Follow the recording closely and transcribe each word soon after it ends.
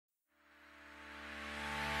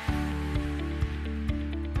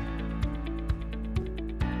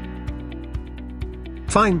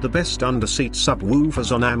Find the best underseat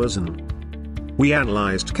subwoofers on Amazon. We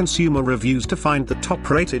analyzed consumer reviews to find the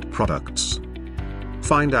top-rated products.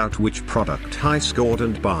 Find out which product high scored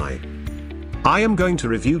and buy. I am going to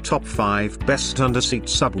review top 5 best underseat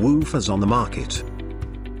subwoofers on the market.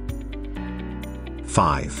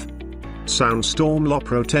 5. Soundstorm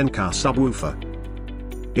Lopro 10 car subwoofer.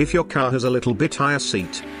 If your car has a little bit higher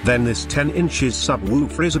seat, then this 10 inches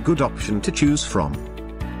subwoofer is a good option to choose from.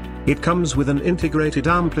 It comes with an integrated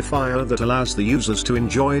amplifier that allows the users to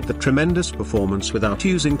enjoy the tremendous performance without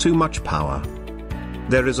using too much power.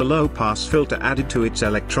 There is a low-pass filter added to its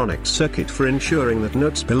electronic circuit for ensuring that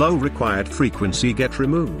notes below required frequency get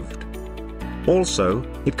removed. Also,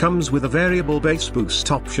 it comes with a variable bass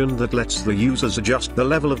boost option that lets the users adjust the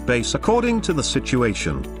level of bass according to the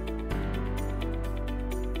situation.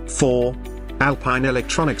 4. Alpine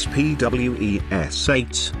Electronics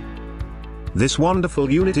PWES8. This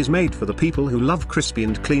wonderful unit is made for the people who love crispy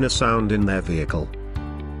and cleaner sound in their vehicle.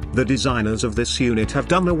 The designers of this unit have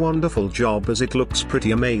done a wonderful job as it looks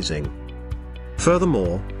pretty amazing.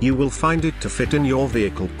 Furthermore, you will find it to fit in your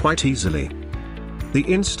vehicle quite easily. The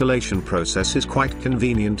installation process is quite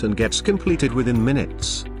convenient and gets completed within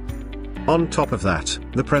minutes. On top of that,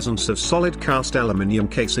 the presence of solid cast aluminium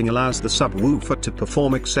casing allows the subwoofer to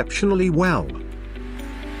perform exceptionally well.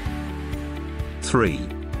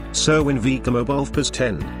 3. Cerwin Vega Mobile Vpers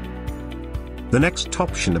 10. The next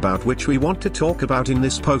option about which we want to talk about in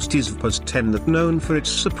this post is Vpers 10, that known for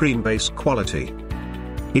its supreme bass quality.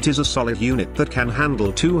 It is a solid unit that can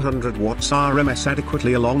handle 200 watts RMS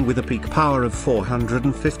adequately along with a peak power of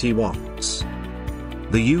 450 watts.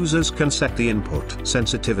 The users can set the input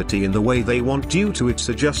sensitivity in the way they want due to its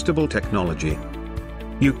adjustable technology.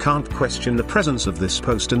 You can't question the presence of this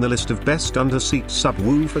post in the list of best underseat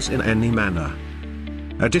subwoofers in any manner.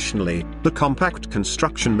 Additionally, the compact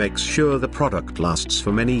construction makes sure the product lasts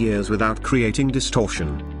for many years without creating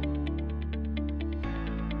distortion.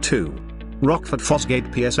 2. Rockford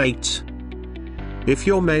Fosgate PS8. If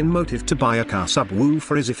your main motive to buy a car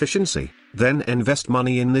subwoofer is efficiency, then invest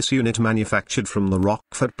money in this unit manufactured from the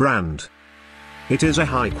Rockford brand. It is a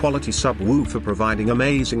high-quality subwoofer providing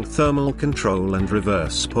amazing thermal control and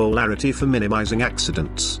reverse polarity for minimizing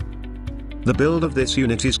accidents. The build of this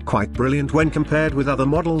unit is quite brilliant when compared with other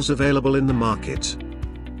models available in the market.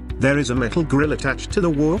 There is a metal grille attached to the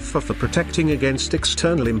woofer for protecting against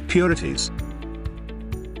external impurities.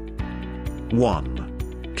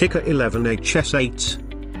 1. Kicker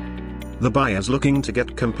 11HS8. The buyers looking to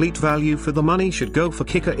get complete value for the money should go for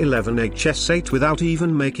Kicker 11HS8 without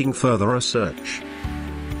even making further research.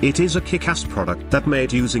 It is a kick-ass product that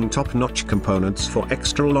made using top-notch components for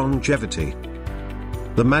extra longevity.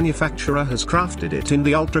 The manufacturer has crafted it in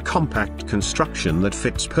the ultra-compact construction that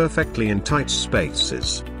fits perfectly in tight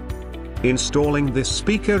spaces. Installing this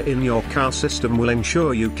speaker in your car system will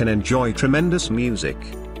ensure you can enjoy tremendous music.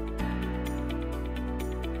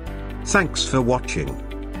 Thanks for watching.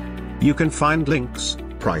 You can find links,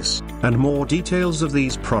 price, and more details of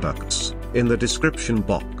these products in the description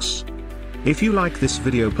box. If you like this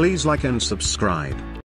video, please like and subscribe.